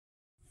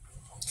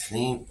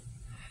clean,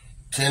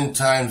 10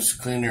 times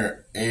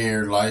cleaner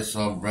air,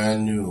 Lysol,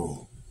 brand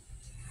new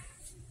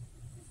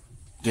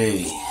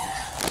day.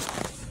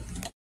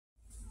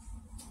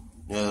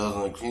 Yeah, I was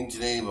gonna clean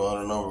today, but I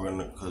don't know.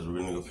 Cause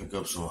we're gonna go pick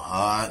up some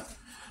hot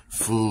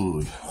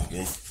food.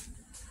 Okay,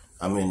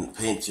 I'm in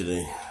paint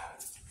today.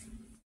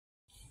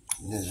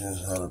 This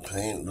is how to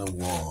paint the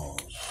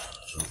walls.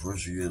 So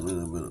first you get a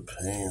little bit of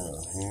paint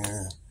on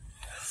here,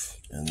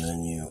 and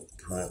then you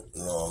print it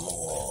on the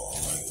wall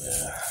like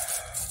that.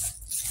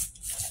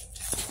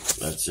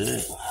 That's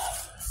it.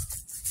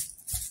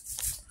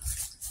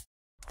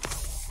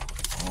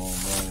 Oh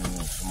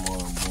man, some more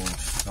more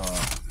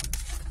stuff.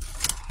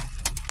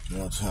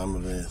 What time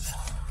it is?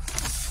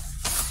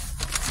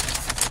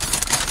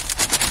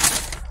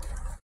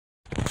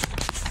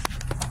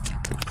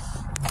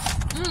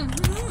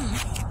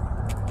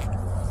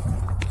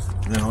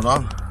 Then hold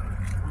on.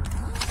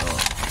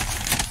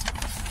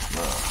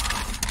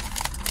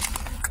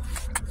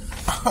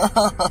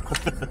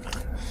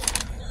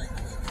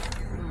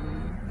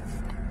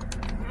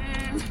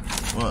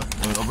 What?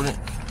 Want me to open it?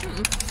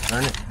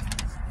 Turn it?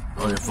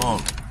 Oh, your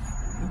phone.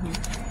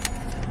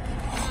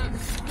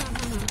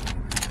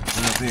 Put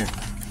it up here.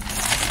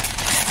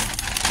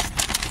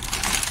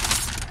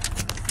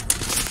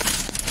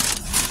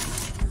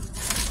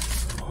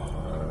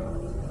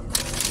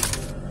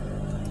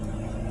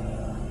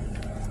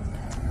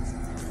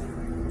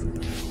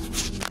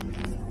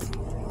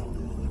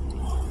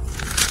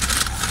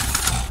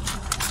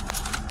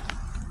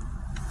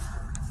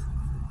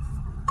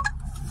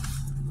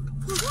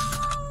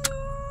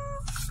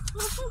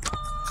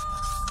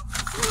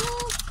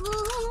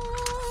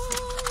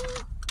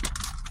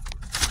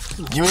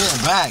 Give me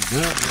that back,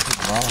 dude. What's the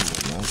problem,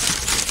 man?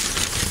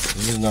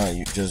 This is not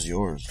just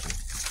yours.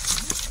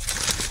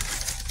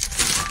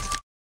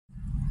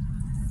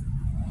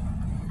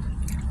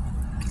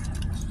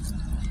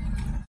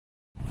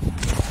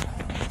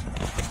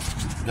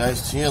 Guys,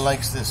 Tia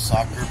likes this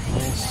soccer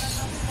place.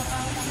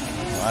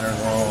 I don't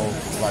know,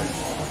 like,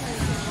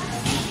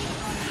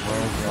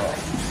 where's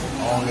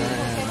all there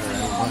is or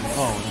everybody.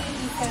 Oh.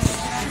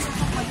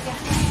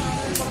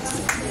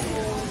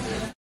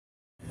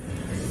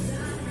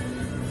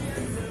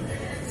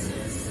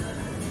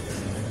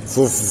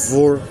 4 for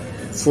 4.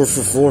 4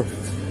 for 4.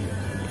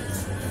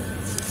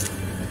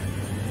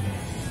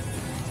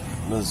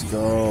 Let's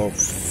go.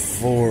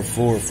 4,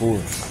 4,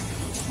 4.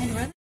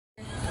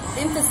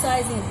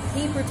 Emphasizing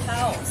paper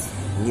towels.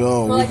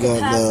 Yo, we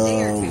got the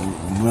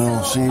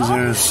Little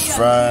Caesars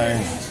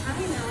fries,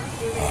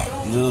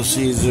 Little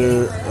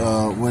Caesar,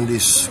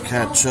 Wendy's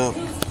ketchup,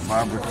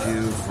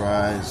 barbecue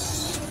fries.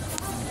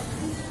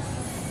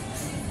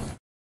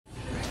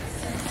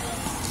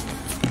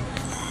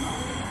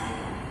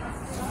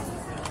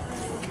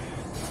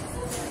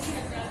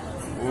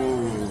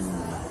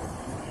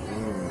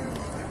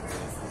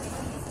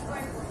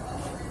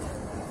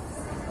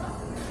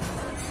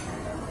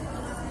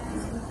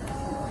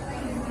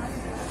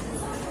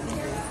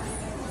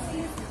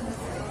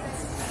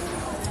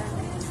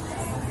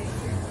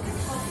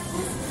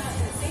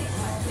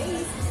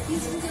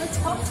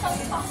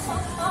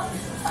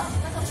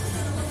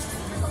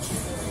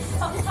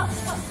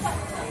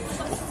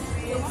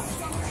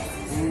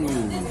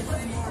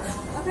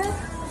 Okay.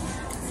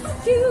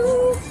 Fuck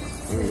you.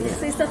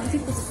 Say stuff to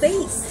people's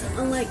face,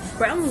 unlike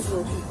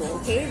Brownsville people,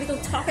 okay? They go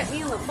talk at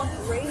me on the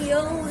fucking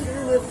radio and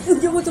they're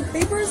like, you want some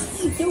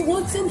papers? You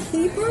want some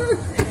paper?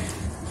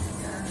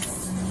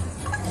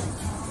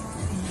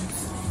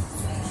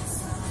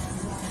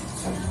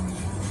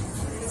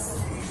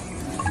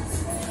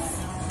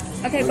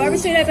 Okay,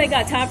 barbecue that I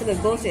got time for the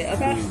bullshit,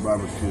 okay?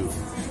 Barbecue.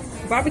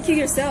 Barbecue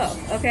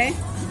yourself, okay?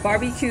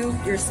 Barbecue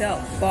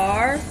yourself.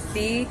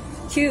 Barbecue.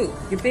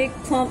 Your big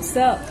plump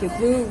stuff. Your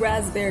blue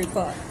raspberry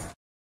fuck.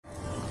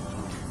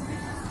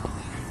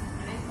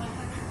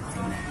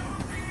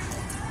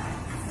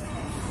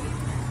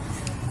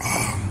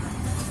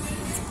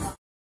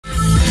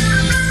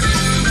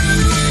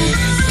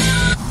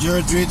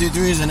 Jarred333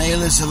 is an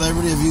A-list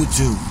celebrity of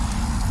YouTube.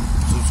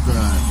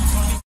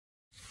 Subscribe.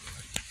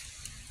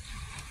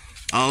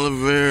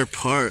 Oliver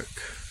Park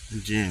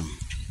Gym.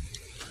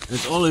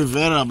 It's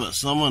Olivera, but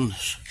someone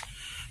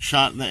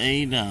shot the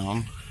A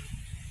down.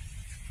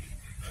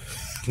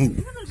 You're a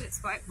little bit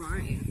spiteful,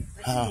 aren't you?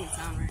 That doesn't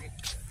sound right.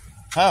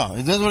 How?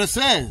 It does what it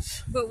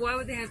says. But why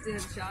would they have to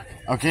have shot it?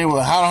 Okay,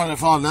 well, how did it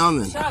fall down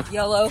then? Shut up,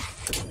 yellow.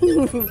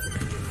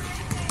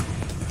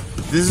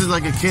 This is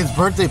like a kid's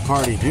birthday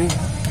party, dude.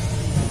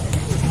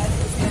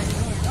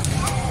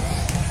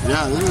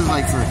 Yeah, this is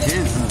like for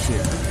kids and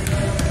shit.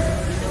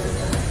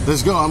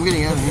 Let's go, I'm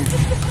getting out of here.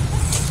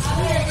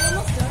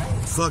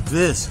 Fuck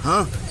this,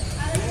 huh?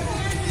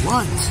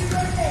 What?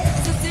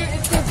 If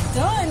they're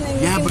done, then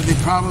yeah, but they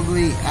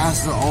probably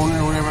asked the owner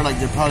or whatever, like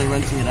they're probably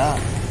renting it out.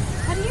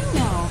 How do you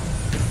know?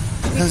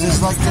 Because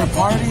it's like their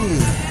party.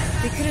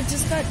 They could have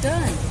just got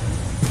done.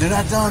 They're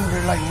not done,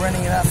 they're like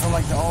renting it out from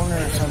like the owner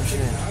or some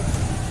shit.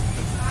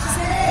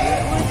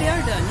 What if they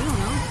are done? You don't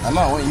know. I'm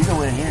not waiting, you can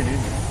wait in here, dude.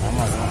 I'm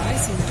not going. I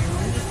see that one.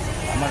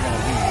 I'm not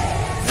gonna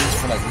leave. This is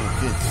for like little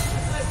kids.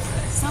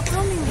 Stop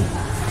filming me.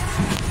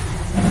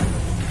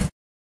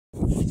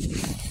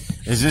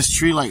 Is this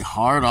tree like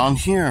hard on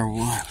here or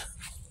what?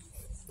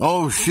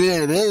 Oh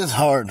shit, it is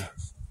hard.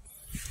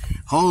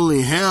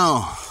 Holy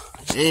hell.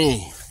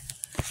 Hey.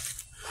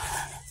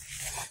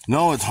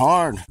 No, it's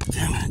hard.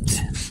 Damn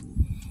it.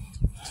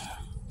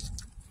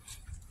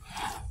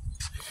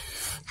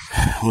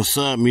 What's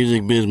up,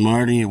 Music Biz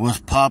Marty? What's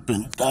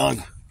poppin',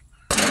 dog?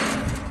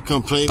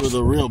 Come play with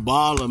a real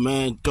baller,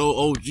 man.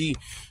 Go OG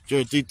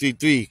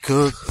JarredChaisson,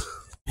 cuz.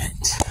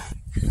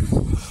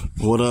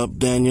 What up,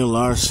 Daniel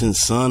Larson,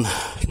 son?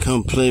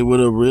 Come play with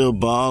a real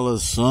baller,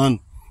 son.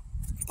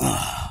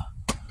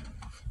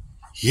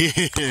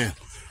 Yeah.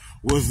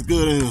 What's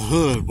good in the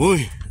hood,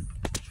 boy?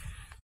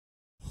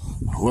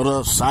 What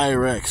up,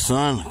 Cyrex,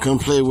 son? Come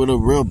play with a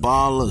real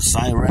baller,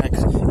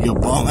 Cyrex. You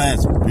bum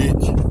ass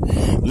bitch.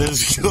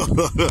 Let's go.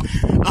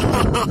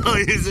 Oh,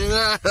 you see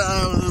that?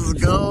 Let's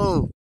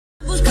go.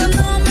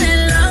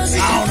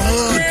 Out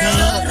hood, cuz.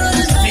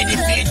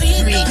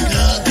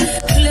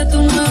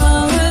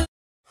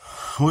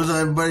 What's up,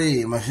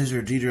 everybody? My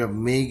sister Deidre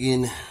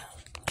Megan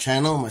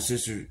channel. My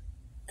sister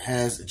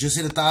has just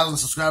hit 1,000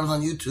 subscribers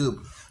on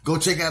YouTube. Go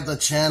check out the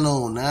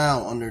channel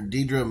now under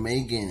Deidre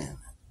Megan.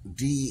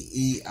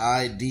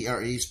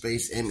 DEIDRE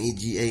space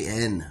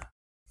MEGAN.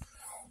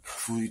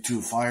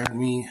 42 fired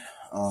me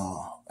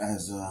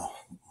as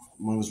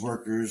one of his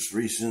workers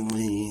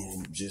recently,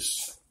 and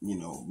just, you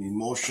know,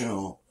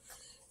 emotional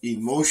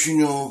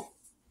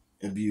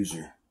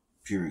abuser,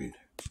 period.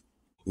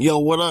 Yo,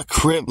 what up,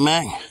 Crip,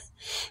 man?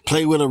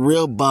 Play with a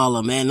real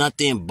baller, man, not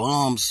them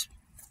bombs.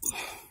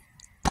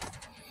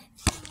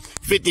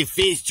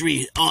 55th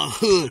Street on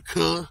hood,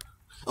 cuz.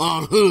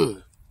 On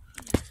hood.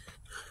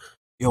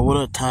 Yo, what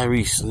up,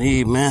 Tyrese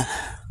Sneed, man?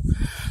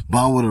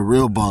 Ball with a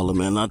real baller,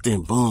 man, not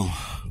them bombs.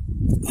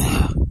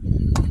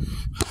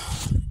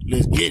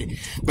 Let's get it.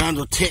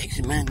 Brando,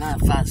 Texas, man,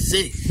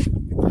 956.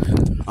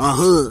 On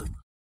hood.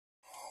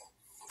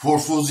 Poor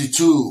Fousey,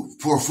 too.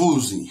 Poor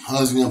Fousey.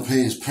 Husband gonna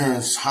pay his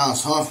parents'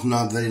 house off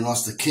now that he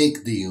lost the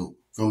cake deal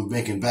from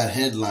making bad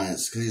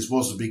headlines because he's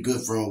supposed to be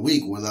good for a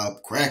week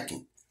without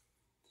cracking.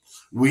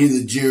 We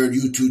the Jared,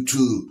 you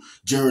too.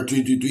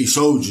 JarredChaisson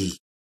soldiers.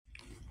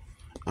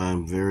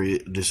 I'm very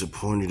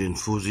disappointed in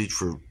Fousey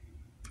for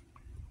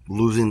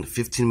losing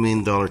 $15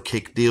 million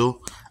cake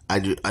deal. I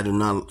do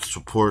not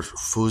support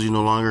Fousey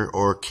no longer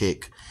or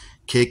Kick.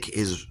 Kick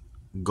is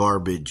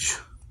garbage.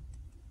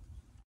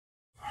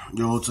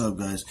 Yo, what's up,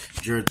 guys?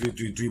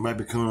 JarredChaisson might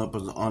be coming up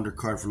as an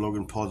undercard for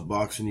Logan Paul's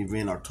boxing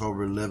event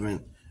October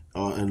 11th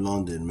in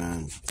London,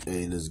 man.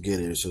 Hey, let's get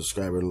it.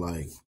 Subscribe and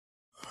like.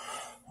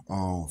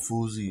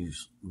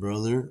 Fousey's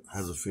brother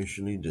has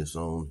officially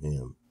disowned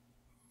him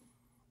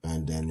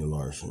and Daniel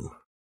Larson.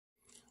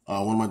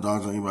 One of my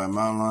dogs on by a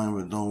mountain lion,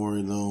 but don't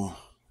worry though,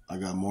 I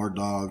got more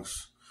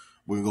dogs.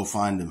 We're gonna go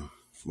find him.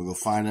 We're gonna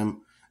find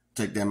him,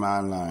 take that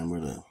mountain lion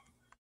with him.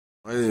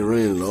 Why is it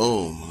really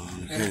low?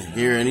 You can't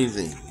hear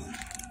anything.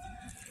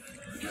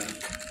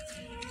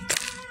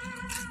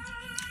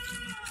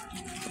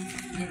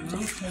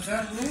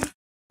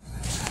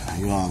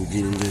 Yo, I'm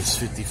getting this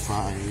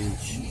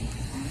 55-inch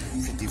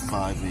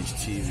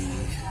TV.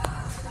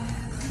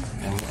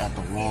 And we're at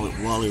the Wally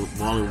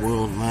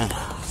World, man.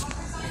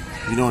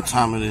 You know what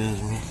time it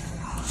is, man.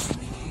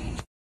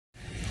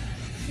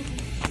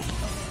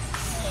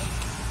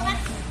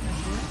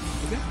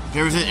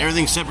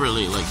 Everything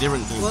separately, like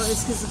different things. Well,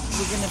 it's because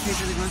we're going to pay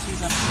for the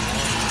groceries after.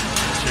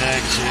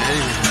 Check.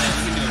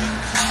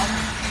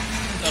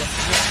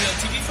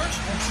 TV first?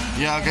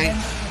 Yeah, okay.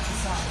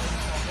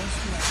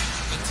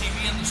 The TV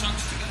and the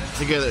chunks together?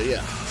 Together,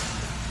 yeah.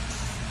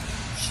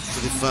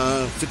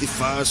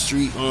 55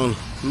 Street on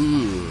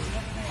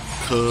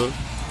cuz.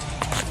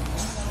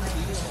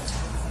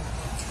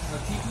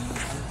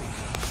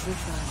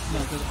 No,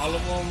 because all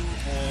of them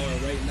are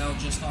right now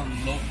just on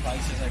low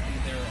prices. I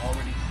think they're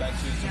already back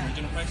to its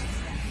original prices. So,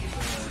 I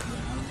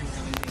don't think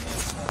there's anything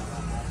else.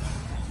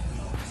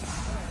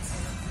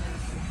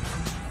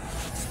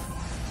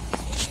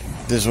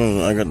 This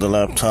one, I got the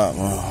laptop.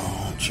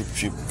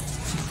 Cheap.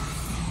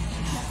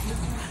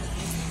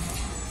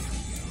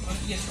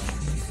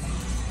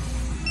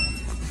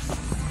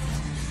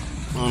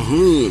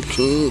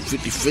 Cool.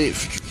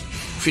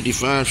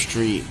 55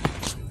 Street.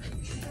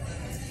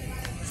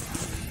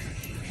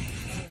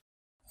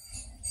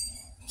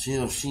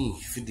 TLC,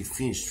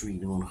 55th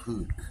Street on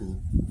hood, cool.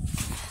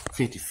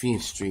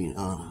 55th Street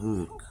on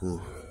hood,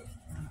 cool.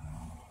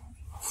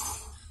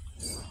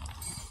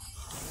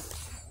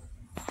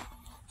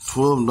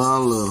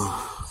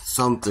 $12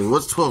 something.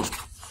 What's $12?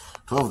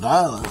 $12.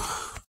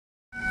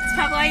 That's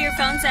probably why your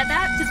phone said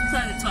that, just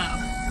because it's 12.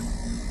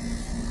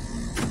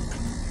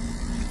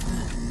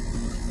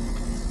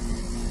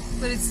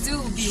 But it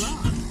still would be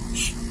wrong.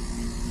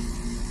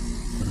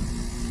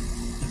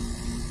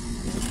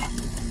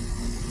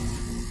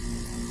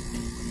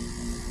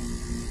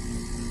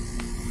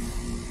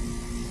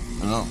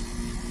 No.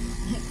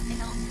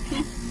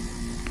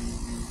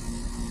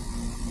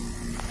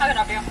 I can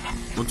help you.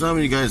 What time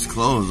are you guys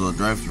close or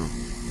drive-through?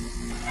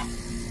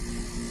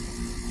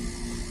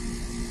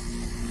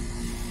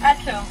 At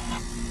 2.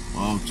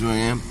 Oh, 2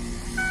 a.m.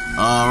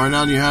 Right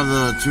now, do you have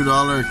the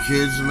 $2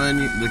 kids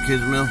menu, the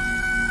kids meal?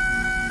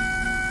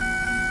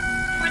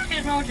 Which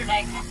kids meal would you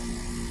like?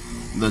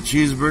 The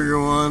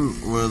cheeseburger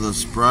one with a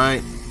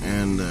Sprite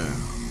and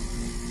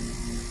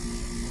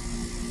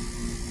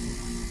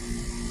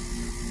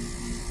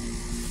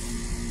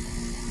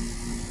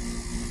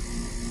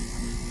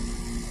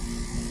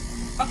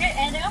Okay,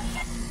 anything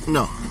else?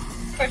 no.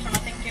 First one,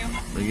 thank you.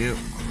 Thank you.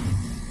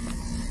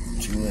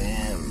 2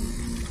 a.m.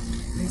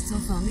 Are you still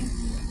filming?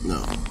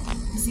 No.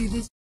 You see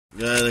this?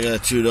 Guys, I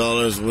got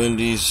 $2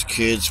 Wendy's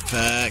kids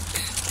pack.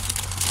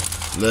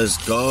 Let's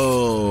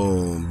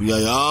go.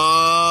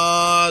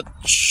 Biatch.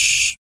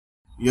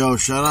 Yo,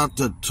 shout out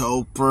to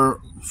Topher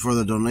for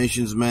the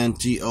donations, man.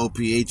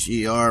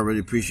 Topher. I really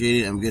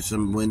appreciate it. I'm getting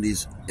some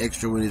Wendy's,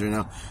 extra Wendy's right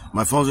now.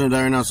 My phone's gonna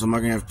die right now, so I'm not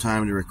gonna have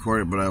time to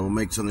record it, but I will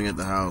make something at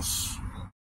the house.